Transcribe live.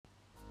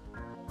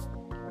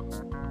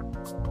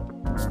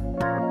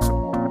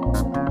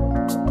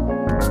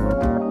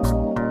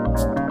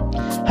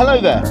Hello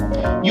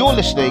there. You're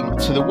listening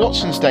to the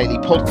Watson's Daily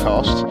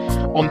podcast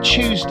on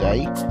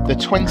Tuesday, the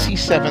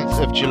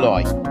 27th of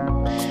July.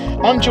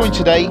 I'm joined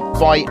today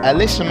by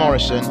Alyssa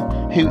Morrison,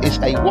 who is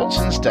a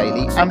Watson's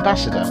Daily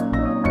ambassador.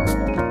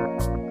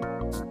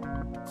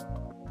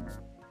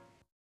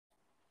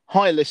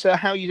 Hi, Alyssa.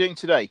 How are you doing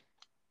today?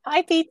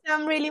 Hi, Peter.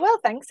 I'm really well,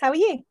 thanks. How are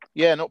you?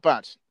 Yeah, not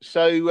bad.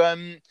 So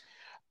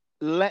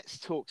let's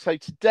talk. So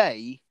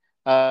today,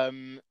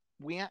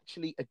 we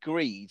actually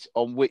agreed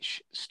on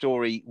which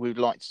story we would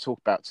like to talk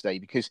about today,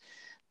 because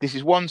this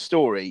is one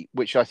story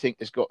which I think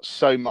has got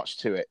so much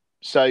to it.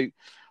 So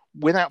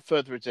without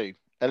further ado,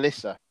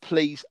 Alyssa,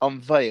 please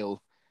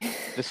unveil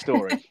the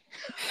story.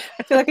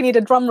 I feel like I need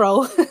a drum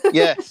roll.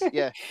 Yes,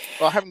 yeah.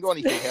 Well, I haven't got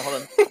anything here.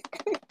 Hold on.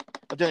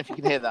 I don't know if you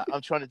can hear that. I'm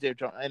trying to do a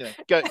drum. Anyway,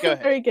 go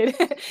ahead. Very good.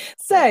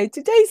 So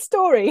today's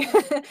story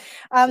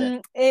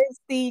is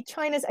the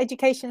China's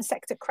education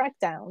sector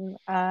crackdown.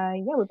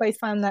 We both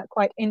found that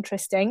quite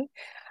interesting.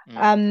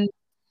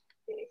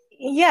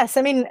 Yes,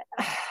 I mean,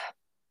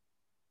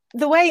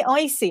 the way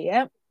I see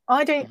it,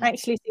 I don't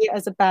actually see it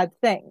as a bad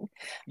thing.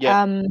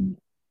 Yeah.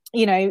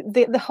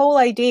 The whole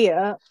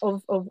idea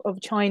of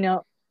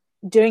China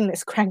doing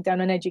this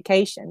crackdown on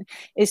education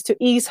is to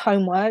ease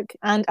homework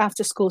and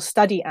after school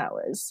study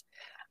hours.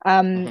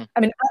 I mean,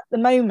 at the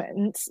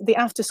moment, the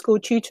after school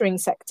tutoring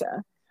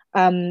sector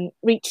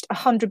reached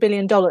 $100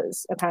 billion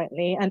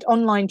apparently, and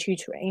online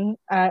tutoring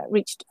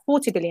reached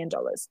 $40 billion.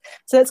 So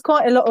that's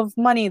quite a lot of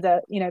money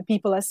that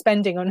people are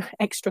spending on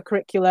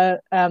extracurricular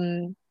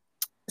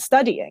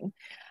studying.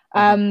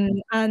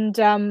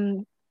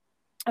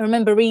 I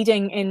remember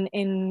reading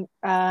in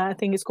I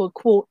think it's called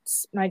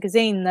Quartz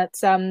magazine that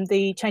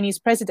the Chinese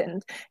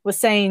president was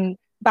saying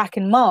back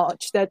in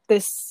March that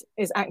this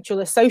is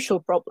actually a social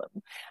problem,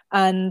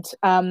 and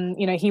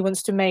he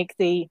wants to make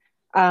the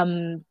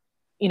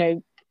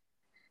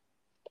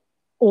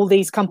all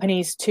these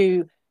companies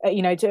that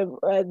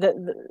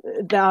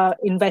are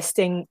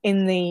investing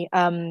in the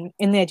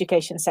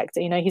education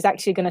sector. He's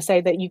actually going to say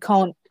that you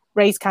can't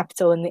raise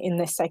capital in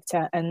this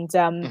sector, and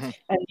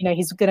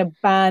he's going to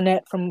ban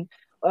it from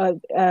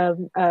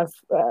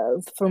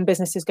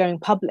businesses going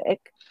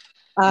public.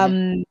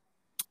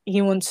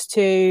 He wants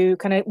to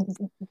kind of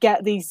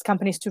get these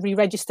companies to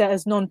re-register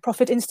as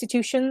non-profit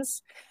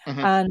institutions,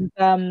 and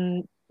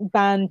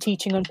ban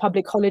teaching on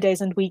public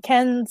holidays and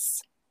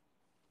weekends.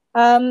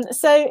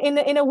 So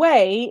in a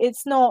way,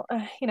 it's not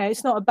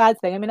it's not a bad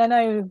thing. I mean, I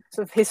know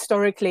sort of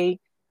historically,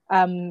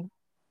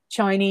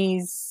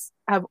 Chinese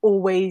have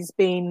always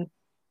been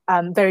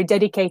very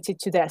dedicated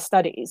to their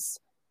studies.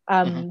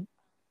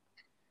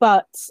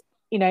 But,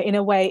 in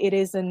a way, it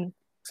isn't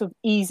sort of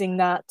easing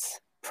that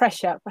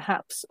pressure,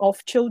 perhaps,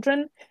 off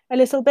children a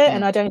little bit.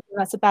 And I don't think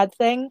that's a bad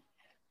thing.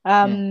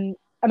 I mean,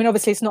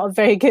 obviously, it's not a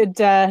very good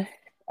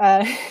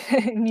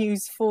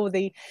news for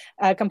the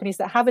companies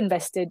that have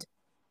invested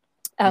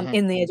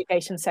in the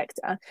education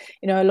sector.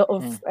 A lot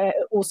of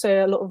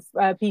also a lot of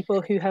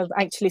people who have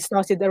actually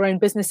started their own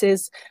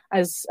businesses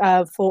as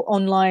for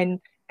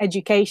online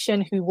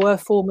education, who were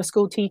former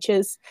school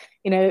teachers,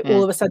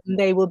 all of a sudden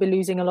they will be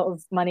losing a lot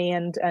of money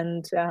and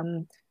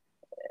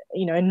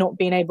not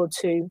being able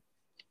to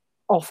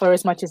offer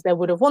as much as they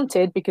would have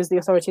wanted because the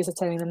authorities are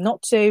telling them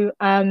not to.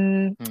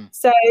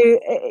 So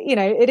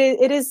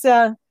it is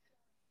sort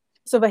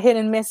of a hit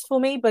and miss for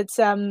me, but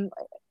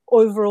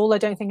overall I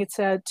don't think it's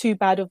too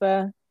bad of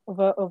a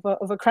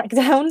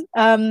crackdown.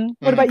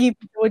 What about you?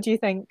 What do you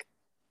think?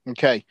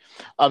 Okay,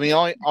 I mean,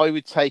 I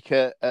would take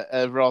a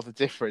rather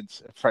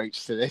different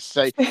approach to this.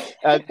 So,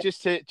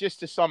 just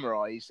to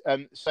summarise,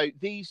 so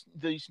these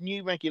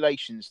new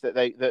regulations that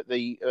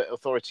the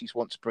authorities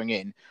want to bring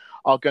in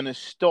are going to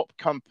stop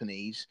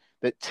companies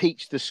that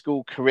teach the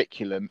school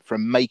curriculum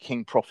from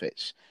making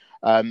profits.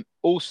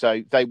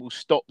 Also, they will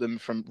stop them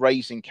from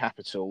raising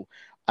capital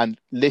and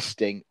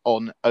listing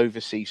on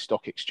overseas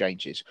stock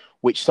exchanges,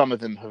 which some of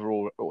them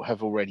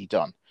have already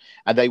done,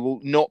 and they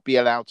will not be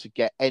allowed to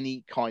get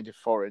any kind of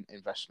foreign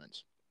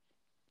investment.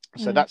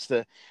 So that's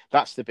the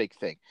big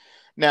thing.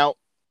 Now,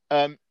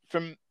 I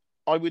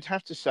would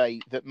have to say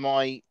that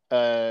my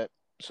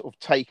sort of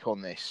take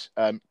on this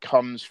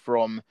comes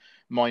from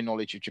my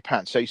knowledge of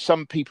Japan. So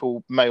some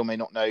people may or may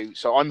not know.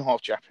 So I'm half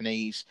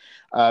Japanese,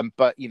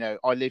 but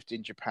I lived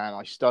in Japan,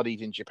 I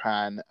studied in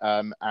Japan,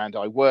 and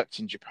I worked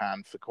in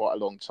Japan for quite a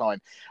long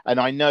time. And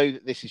I know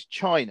that this is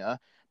China,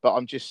 but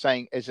I'm just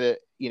saying, as a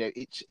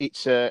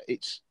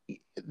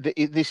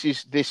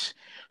this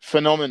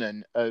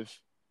phenomenon of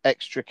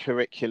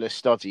extracurricular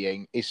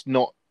studying is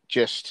not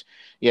just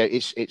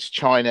it's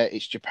China,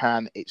 it's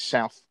Japan, it's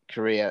South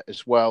Korea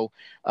as well,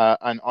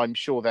 and I'm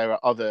sure there are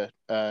other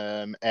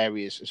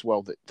areas as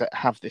well that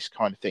have this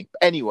kind of thing.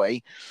 But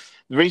anyway,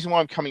 the reason why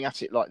I'm coming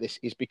at it like this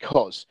is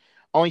because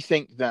I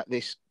think that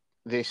this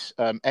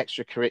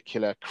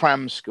extracurricular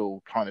cram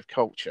school kind of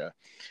culture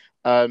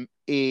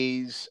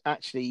is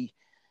actually,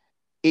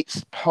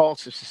 it's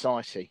part of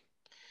society.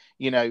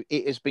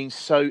 it has been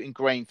so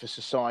ingrained for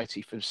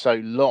society for so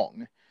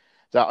long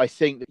that I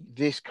think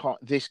that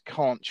this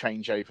can't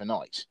change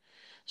overnight.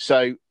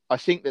 So I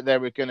think that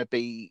there's going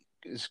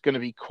to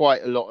be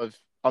quite a lot of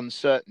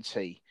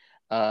uncertainty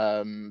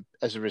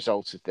as a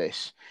result of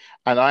this,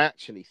 and I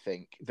actually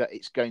think that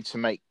it's going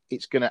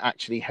to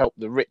actually help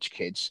the rich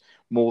kids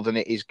more than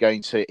it is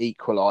going to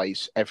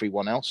equalize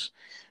everyone else,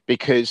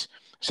 because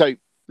so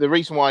the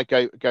reason why I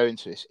go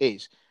into this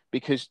is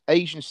because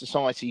Asian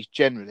societies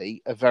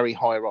generally are very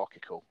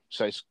hierarchical.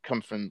 So it's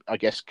come from, I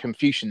guess,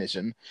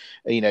 Confucianism.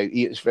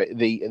 There's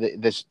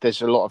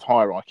a lot of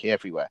hierarchy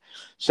everywhere.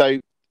 So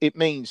it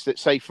means that,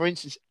 say, for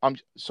instance, I'm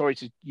sorry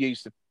to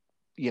use the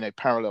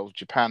parallel of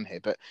Japan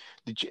here, but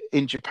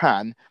in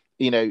Japan,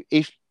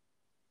 if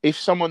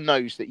someone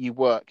knows that you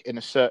work in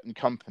a certain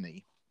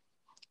company,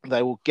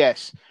 they will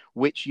guess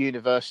which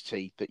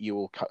university that you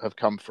will have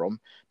come from,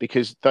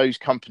 because those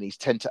companies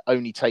tend to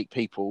only take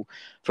people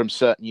from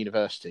certain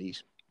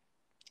universities.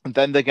 And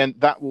then again,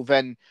 that will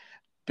then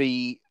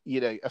be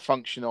a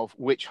function of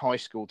which high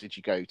school did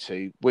you go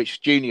to,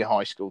 which junior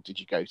high school did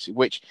you go to,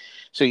 which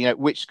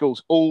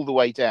schools, all the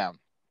way down.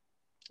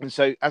 And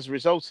so as a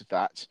result of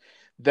that,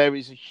 there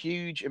is a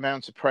huge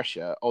amount of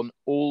pressure on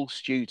all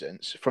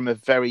students from a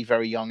very,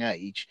 very young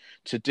age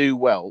to do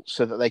well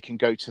so that they can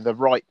go to the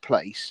right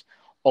place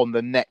on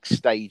the next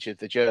stage of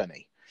the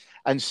journey.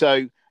 And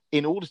so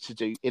in order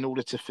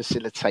to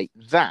facilitate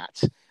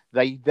that,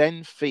 they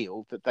then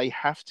feel that they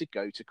have to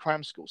go to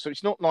cram school. So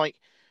it's not like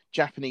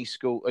Japanese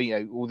school,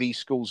 all these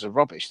schools are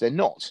rubbish. They're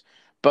not.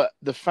 But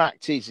the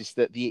fact is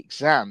that the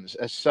exams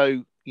are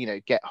so,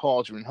 get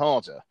harder and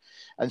harder.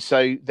 And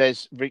so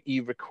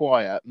you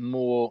require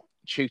more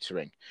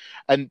tutoring.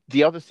 And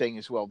the other thing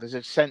as well, there's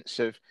a sense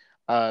of,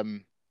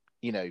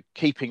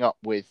 keeping up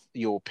with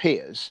your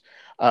peers,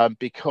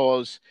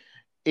 because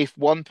if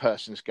one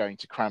person's going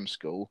to cram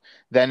school,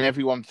 then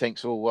everyone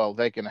thinks, oh, well,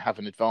 they're going to have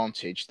an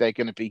advantage. They're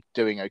going to be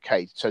doing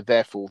okay. So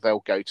therefore, they'll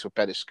go to a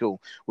better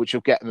school, which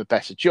will get them a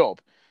better job.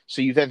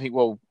 So you then think,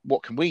 well,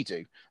 what can we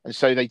do? And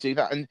so they do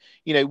that. And,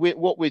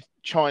 what with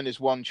China's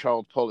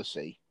one-child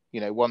policy,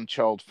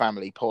 one-child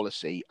family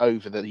policy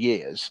over the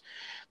years,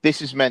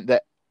 this has meant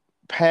that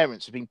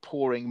parents have been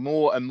pouring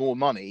more and more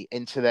money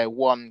into their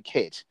one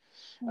kid,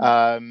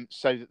 so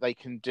that they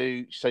can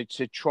to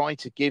try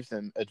to give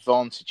them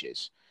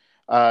advantages.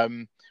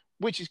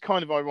 Which is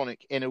kind of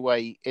ironic in a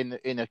way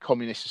in a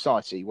communist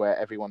society where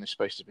everyone is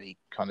supposed to be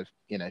kind of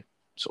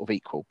sort of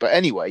equal. But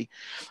anyway,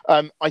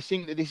 I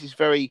think that this is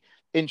very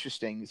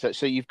interesting.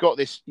 So you've got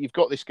this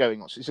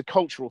going on. So it's a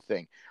cultural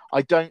thing.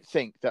 I don't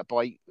think that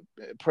by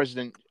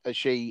President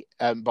Xi,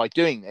 by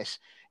doing this,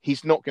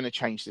 he's not going to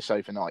change this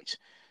overnight.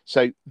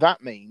 So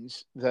that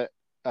means that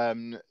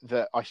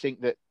that I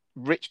think that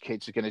rich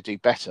kids are going to do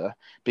better,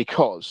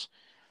 because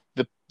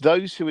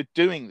those who are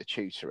doing the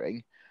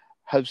tutoring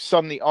have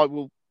suddenly, I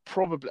would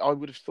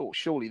have thought,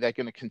 surely they're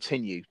going to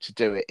continue to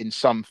do it in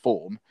some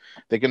form.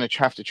 They're going to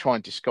have to try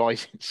and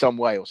disguise it in some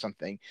way or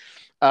something.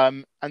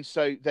 And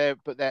so their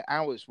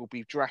hours will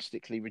be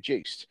drastically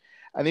reduced.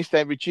 And if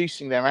they're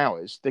reducing their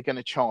hours, they're going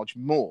to charge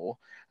more.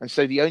 And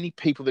so the only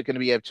people that are going to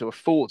be able to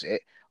afford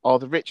it are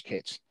the rich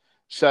kids.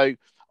 So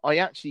I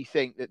actually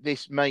think that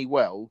this may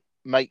well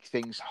make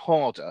things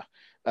harder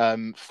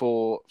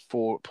for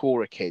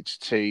poorer kids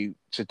to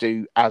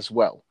do as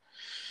well.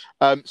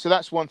 So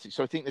that's one thing.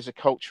 So I think there's a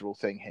cultural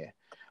thing here,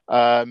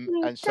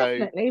 and so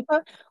definitely.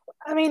 But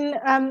I mean,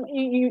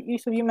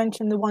 you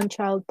mentioned the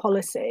one-child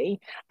policy.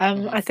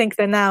 mm-hmm. I think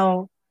they're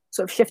now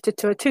sort of shifted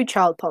to a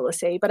two-child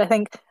policy. But I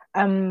think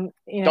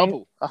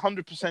double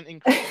 100%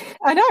 increase.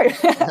 I know,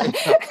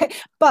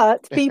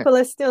 but people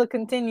are still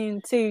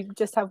continuing to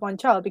just have one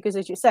child because,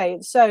 as you say,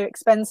 it's so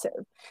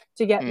expensive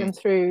to get them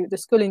through the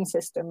schooling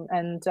system,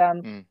 and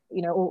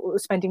or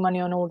spending money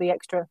on all the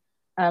extra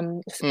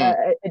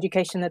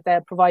education that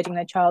they're providing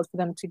their child for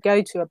them to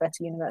go to a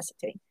better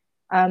university.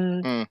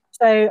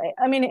 So,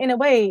 I mean, in a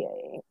way,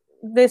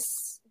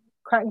 this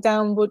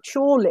crackdown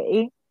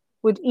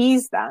would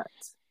ease that.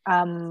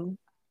 I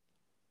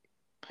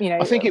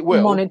think it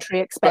will. Monetary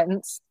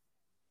expense.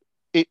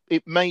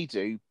 It may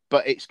do,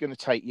 but it's going to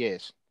take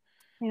years.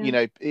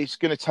 Yeah. It's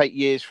going to take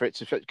years for it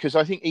to, because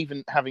I think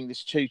even having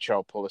this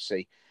two-child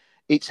policy,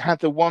 it's had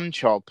the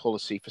one-child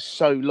policy for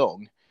so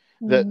long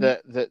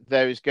that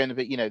there is going to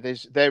be,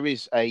 there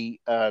is a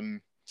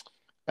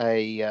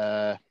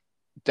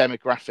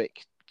demographic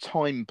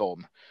time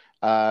bomb,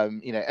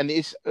 and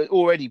it's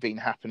already been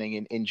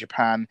happening in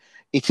Japan.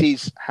 It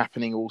is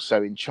happening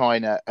also in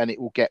China, and it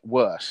will get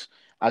worse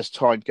as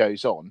time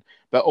goes on.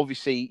 But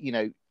obviously,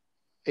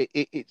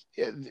 it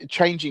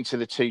changing to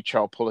the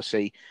two-child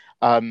policy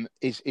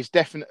is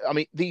definitely. I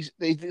mean,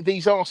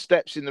 these are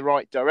steps in the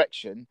right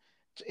direction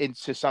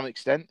to some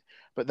extent,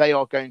 but they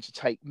are going to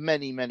take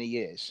many, many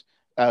years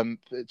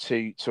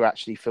to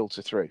actually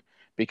filter through,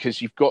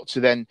 because you've got to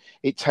then.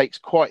 It takes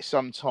quite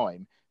some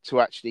time to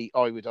actually,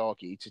 I would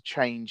argue, to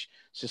change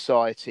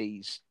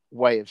society's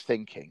way of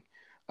thinking,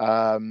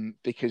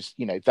 because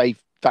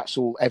that's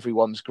all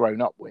everyone's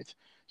grown up with.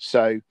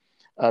 So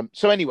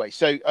So anyway,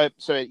 so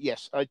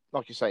yes, like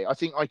I say, I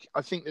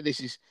think that this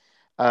is,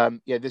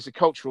 yeah, there's a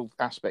cultural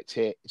aspect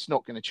here. It's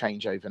not going to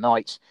change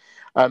overnight,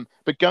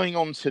 but going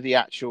on to the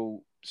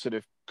actual sort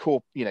of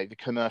core, the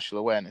commercial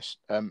awareness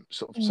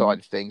sort of side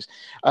of things.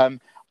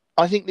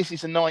 I think this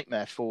is a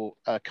nightmare for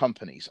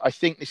companies. I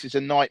think this is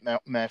a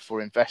nightmare for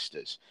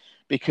investors,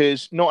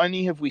 because not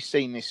only have we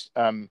seen this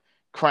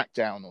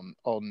crackdown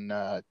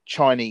on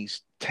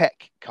Chinese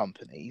tech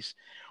companies,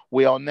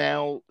 we are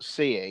now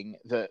seeing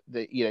that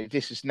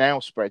this has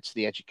now spread to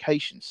the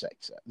education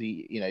sector,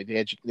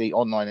 the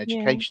online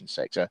education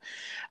sector,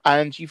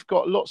 and you've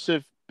got lots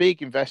of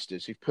big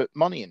investors who've put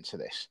money into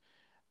this.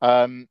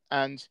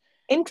 And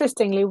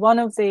interestingly, one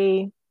of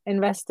the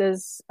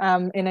investors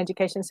in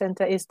education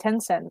center is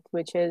Tencent,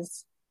 which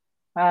is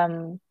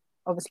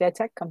obviously a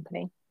tech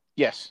company.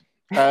 Yes,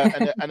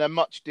 and a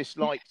much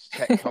disliked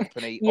tech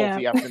company of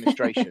the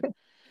administration.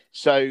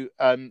 So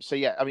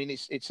yeah, I mean,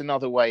 it's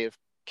another way of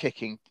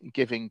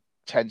giving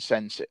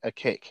Tencent a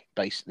kick,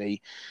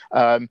 basically.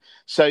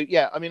 So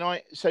yeah, I mean,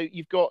 so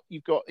you've got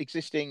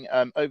existing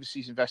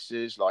overseas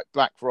investors like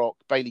BlackRock,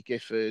 Baillie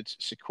Gifford,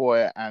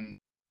 Sequoia, and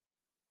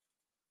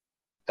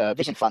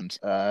Vision Fund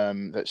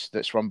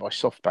that's run by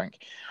SoftBank.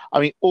 I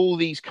mean, all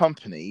these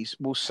companies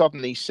will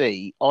suddenly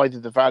see either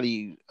the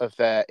value of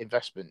their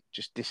investment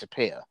just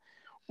disappear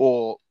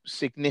or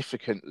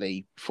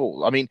significantly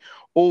fall. I mean,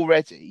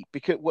 already,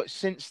 because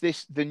since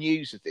the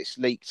news of this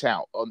leaked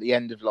out on the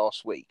end of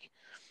last week,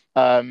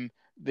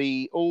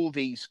 all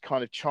these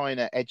kind of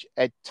China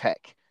ed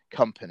tech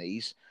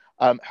companies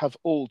have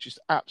all just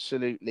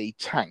absolutely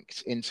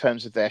tanked in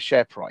terms of their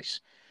share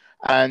price.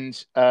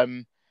 And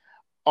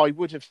I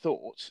would have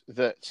thought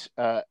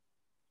that,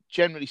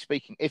 generally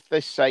speaking, if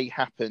this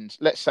happened,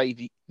 let's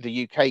say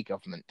the UK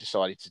government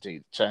decided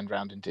to turned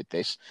around and did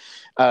this,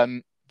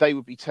 they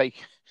would be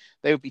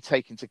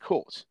taken to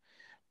court.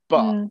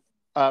 But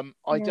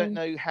I don't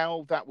know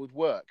how that would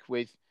work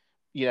with,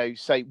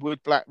 say,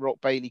 would BlackRock,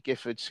 Baillie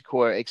Gifford,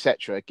 Sequoia,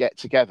 etc., get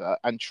together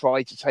and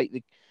try to take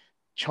the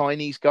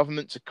Chinese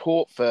government to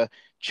court for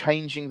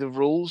changing the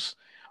rules?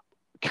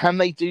 Can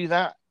they do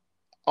that?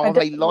 Are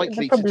they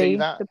likely to do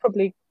that?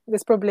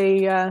 There's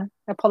probably a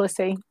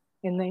policy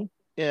in the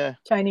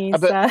Chinese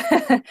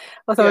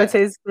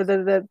authorities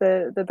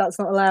that that's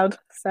not allowed.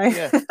 So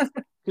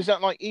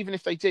because even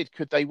if they did,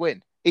 could they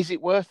win? Is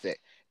it worth it?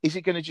 Is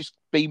it going to just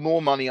be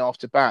more money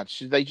after bad?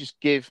 Should they just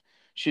give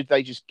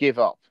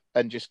up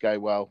and just go,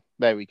 well,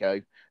 there we go.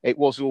 It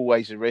was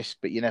always a risk,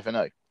 but you never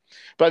know.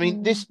 But I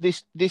mean, this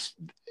is,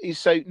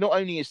 so not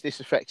only is this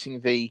affecting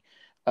the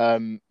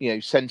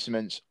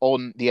sentiments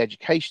on the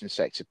education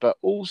sector, but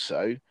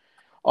also,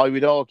 I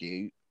would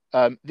argue,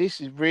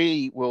 this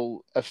really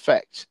will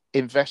affect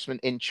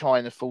investment in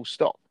China, full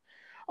stop.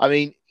 I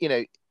mean,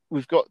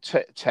 we've got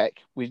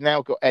tech, we've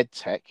now got ed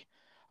tech.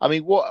 I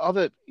mean, what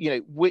other,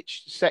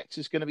 which sector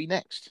is going to be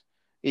next?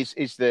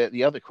 Is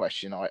the other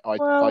question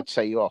I'd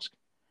say you ask.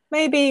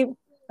 Maybe,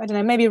 I don't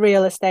know, maybe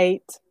real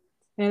estate.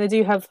 They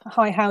do have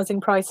high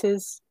housing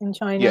prices in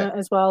China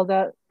as well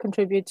that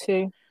contribute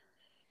to,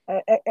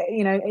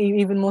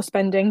 even more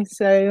spending.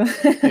 So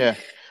yeah,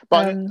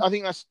 but I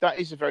think that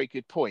is a very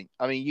good point.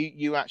 I mean,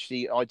 you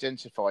actually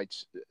identified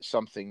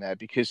something there,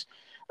 because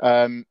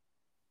the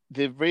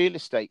real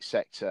estate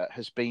sector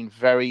has been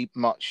very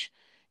much,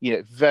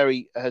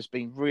 has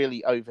been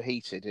really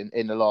overheated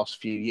in the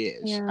last few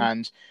years.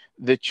 And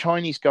the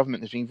Chinese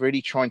government has been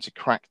really trying to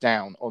crack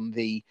down on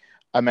the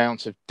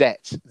amount of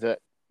debt that,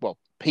 well,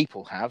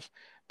 people have,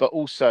 but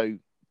also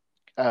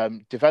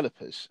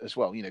developers as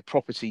well,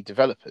 property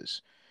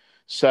developers.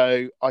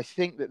 So I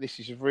think that this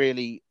is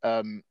really,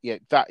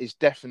 that is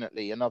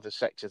definitely another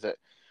sector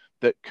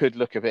that could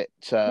look a bit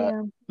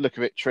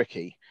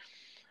tricky.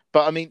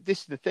 But I mean,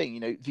 this is the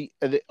thing,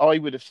 I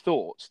would have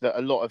thought that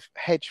a lot of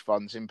hedge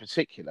funds in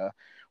particular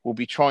will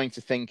be trying to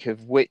think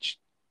of which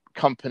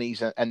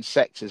companies and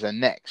sectors are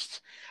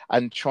next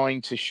and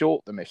trying to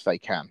short them if they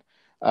can.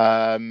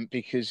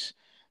 Because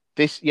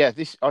I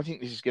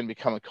think this is going to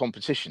become a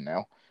competition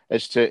now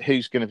as to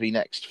who's going to be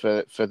next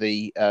for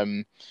the,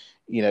 the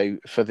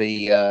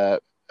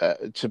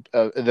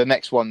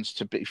next ones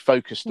to be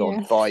focused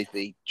on by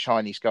the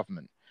Chinese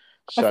government.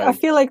 So I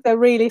feel like they're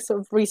really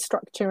sort of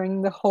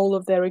restructuring the whole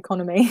of their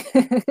economy.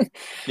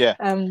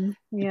 It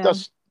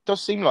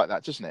does seem like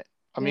that, doesn't it?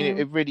 I mean,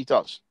 it really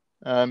does.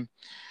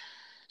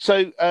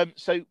 So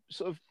sort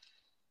of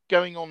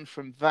going on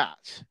from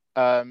that,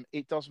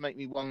 it does make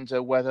me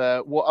wonder what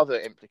other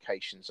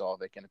implications are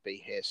there going to be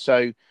here.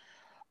 So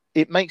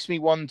it makes me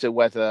wonder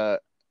whether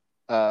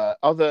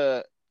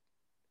other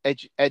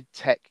ed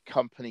tech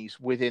companies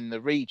within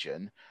the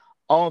region,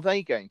 are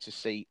they going to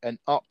see an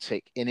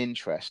uptick in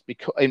interest,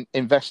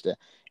 investor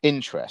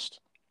interest?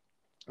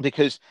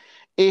 Because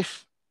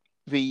if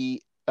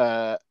the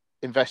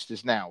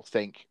investors now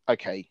think,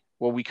 okay,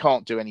 well, we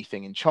can't do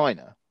anything in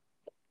China,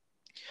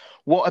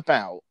 what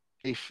about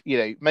if,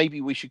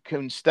 maybe we should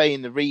stay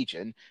in the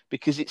region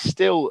because it's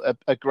still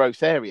a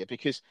growth area?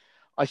 Because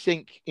I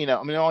think,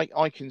 I mean,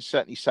 I can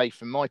certainly say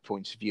from my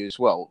point of view as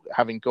well,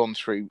 having gone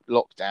through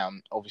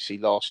lockdown, obviously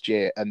last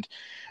year, and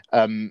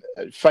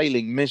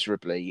failing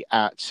miserably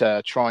at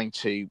trying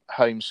to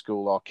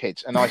homeschool our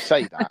kids. And I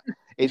say that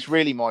it's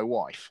really my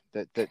wife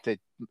that did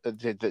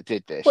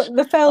this. What,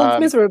 the failed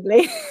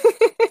miserably?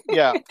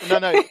 Yeah,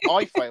 no,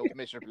 I failed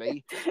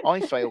miserably.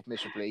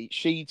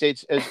 She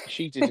did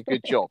a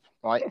good job,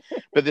 right?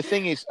 But the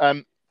thing is,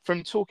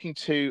 from talking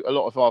to a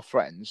lot of our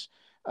friends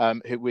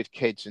who with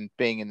kids and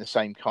being in the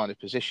same kind of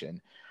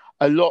position,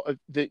 a lot of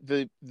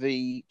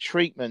the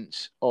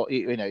treatment, or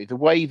the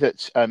way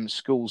that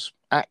schools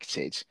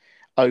acted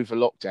over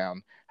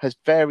lockdown has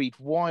varied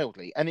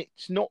wildly, and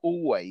it's not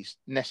always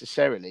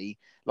necessarily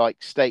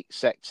like state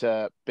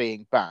sector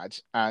being bad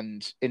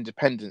and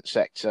independent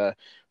sector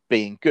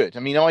being good.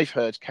 I mean, I've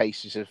heard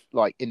cases of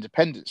like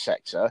independent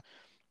sector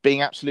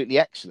being absolutely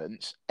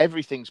excellent.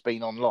 Everything's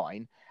been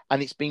online,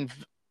 and it's been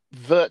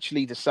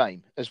virtually the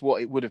same as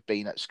what it would have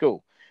been at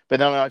school. But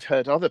then I've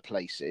heard other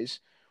places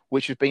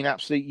which have been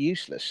absolutely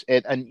useless,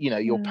 and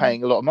you're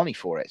paying a lot of money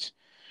for it.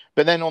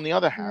 But then on the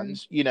other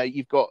hand,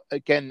 you've got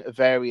again a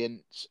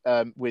variant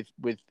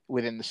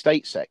within the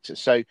state sector.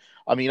 So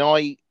I mean,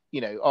 our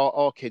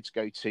kids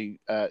go to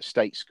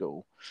state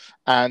school,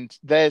 and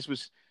theirs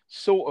was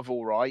sort of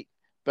all right,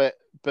 but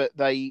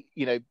they,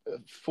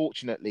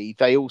 fortunately,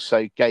 they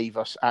also gave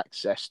us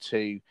access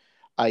to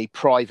a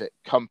private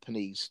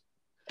company's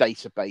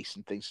database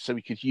and things, so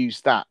we could use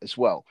that as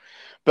well.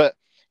 But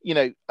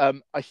I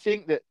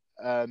think that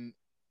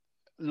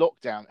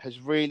lockdown has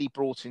really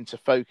brought into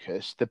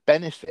focus the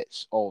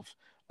benefits of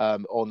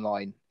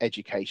online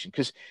education,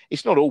 because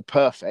it's not all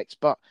perfect,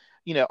 but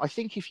I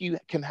think if you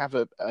can have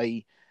a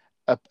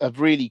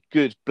really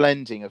good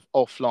blending of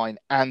offline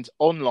and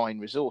online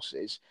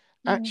resources,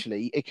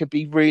 actually it could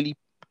be really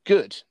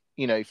good,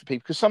 for people,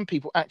 because some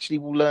people actually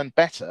will learn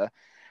better.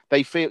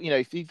 They feel,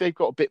 if they've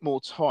got a bit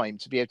more time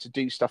to be able to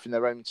do stuff in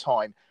their own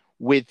time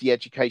with the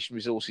education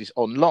resources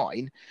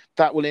online,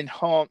 that will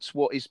enhance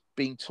what is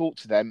being taught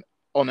to them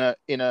on a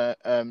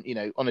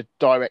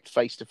direct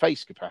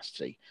face-to-face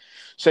capacity.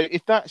 So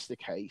if that's the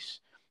case,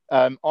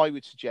 I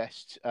would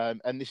suggest,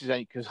 and this is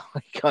only because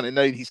I kind of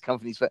know these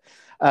companies, but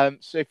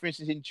so for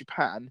instance, in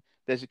Japan,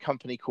 there's a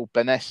company called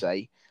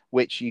Benesse,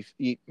 which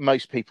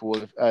most people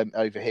will have,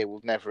 over here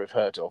will never have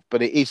heard of,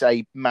 but it is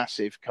a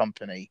massive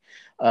company,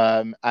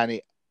 and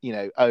it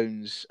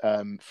owns,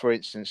 for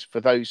instance,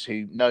 for those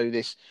who know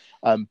this,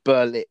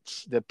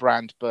 Berlitz, the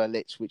brand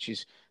Berlitz,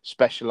 which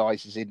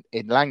specializes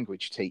in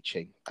language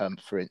teaching,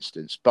 for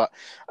instance. But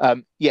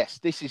yes,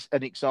 this is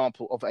an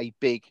example of a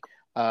big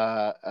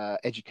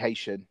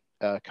education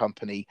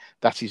company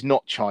that is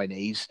not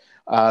Chinese.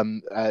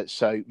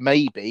 So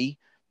maybe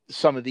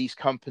some of these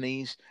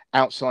companies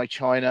outside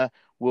China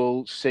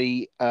will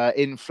see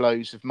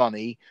inflows of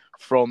money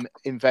from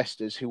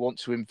investors who want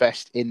to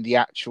invest in the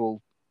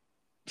actual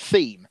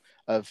theme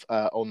of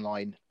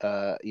online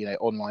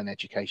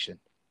education.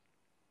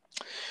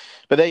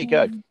 But there you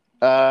go.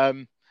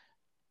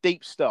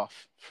 Deep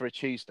stuff for a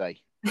Tuesday.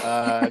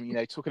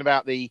 Talking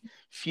about the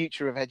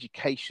future of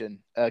education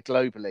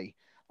globally,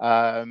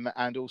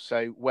 and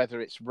also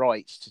whether it's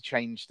right to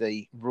change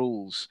the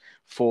rules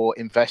for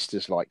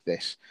investors like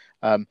this.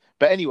 But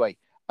anyway,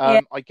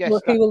 I guess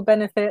who will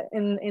benefit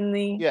in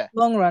the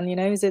long run?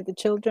 Is it the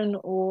children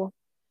or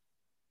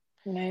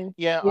I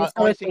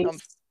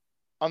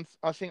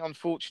think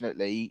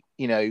unfortunately,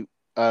 it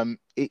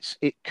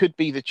could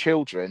be the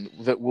children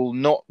that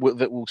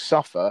will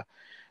suffer.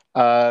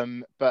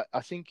 But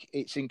I think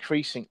it's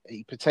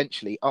increasingly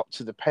potentially up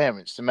to the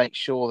parents to make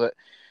sure that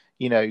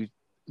the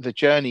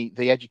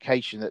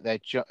education that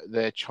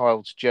their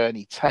child's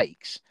journey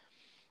takes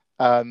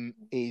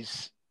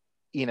is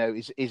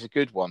a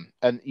good one,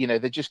 and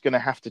they're just going to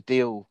have to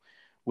deal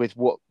with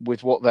what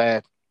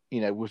they're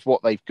with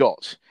what they've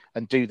got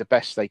and do the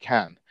best they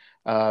can.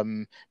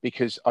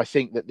 Because I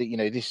think that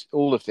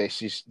all of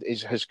this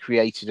has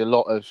created a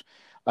lot of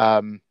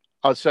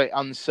I'd say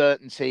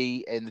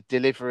uncertainty in the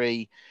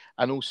delivery,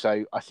 and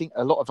also I think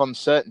a lot of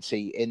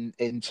uncertainty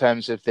in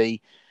terms of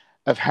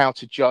how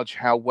to judge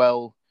how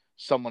well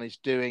someone is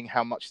doing,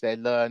 how much they're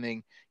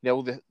learning,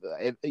 all the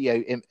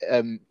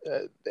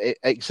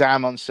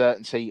exam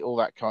uncertainty, all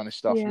that kind of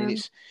stuff. I mean,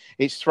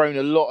 it's thrown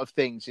a lot of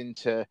things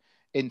into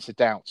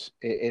doubt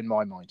in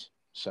my mind.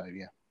 So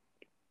yeah.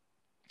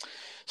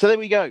 So there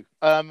we go.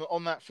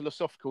 On that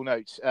philosophical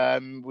note,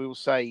 we will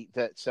say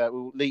that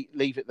we'll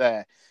leave it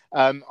there.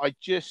 I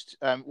just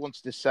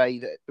wanted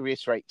to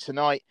reiterate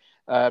tonight.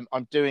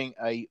 I'm doing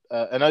an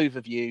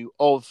overview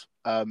of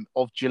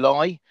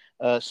July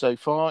so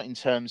far in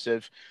terms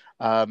of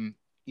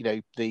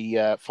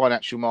the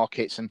financial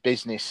markets and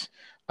business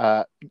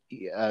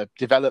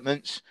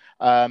developments,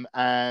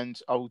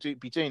 and I will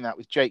be doing that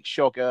with Jake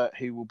Shogger,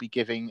 who will be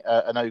giving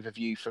an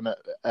overview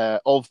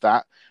of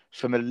that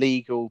from a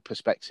legal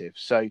perspective.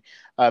 So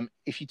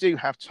if you do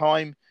have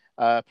time,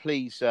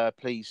 please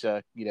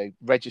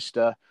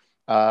register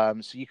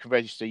So you can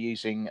register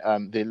using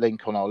the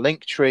link on our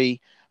link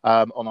tree,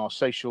 on our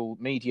social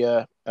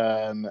media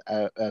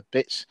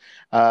bits,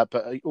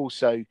 but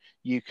also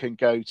you can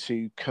go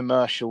to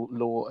Commercial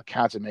Law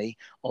Academy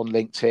on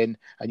LinkedIn,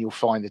 and you'll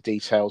find the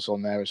details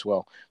on there as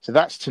well. So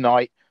that's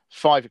tonight,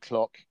 5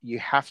 o'clock. You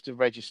have to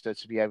register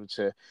to be able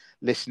to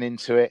listen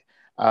into it.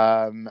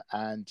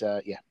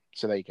 Yeah,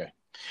 so there you go.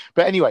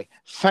 But anyway,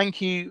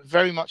 thank you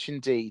very much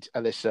indeed,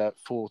 Alyssa,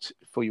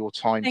 for your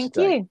time Thank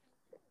today. you.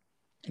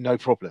 No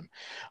problem.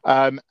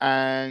 Well,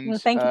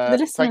 thank you for the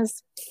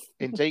listeners.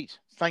 Indeed.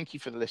 Thank you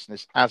for the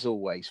listeners, as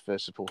always, for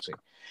supporting.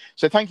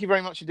 So thank you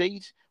very much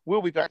indeed.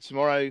 We'll be back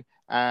tomorrow,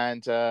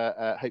 and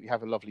hope you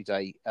have a lovely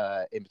day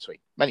in between.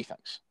 Many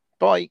thanks.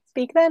 Bye.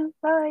 Speak then.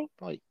 Bye.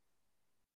 Bye.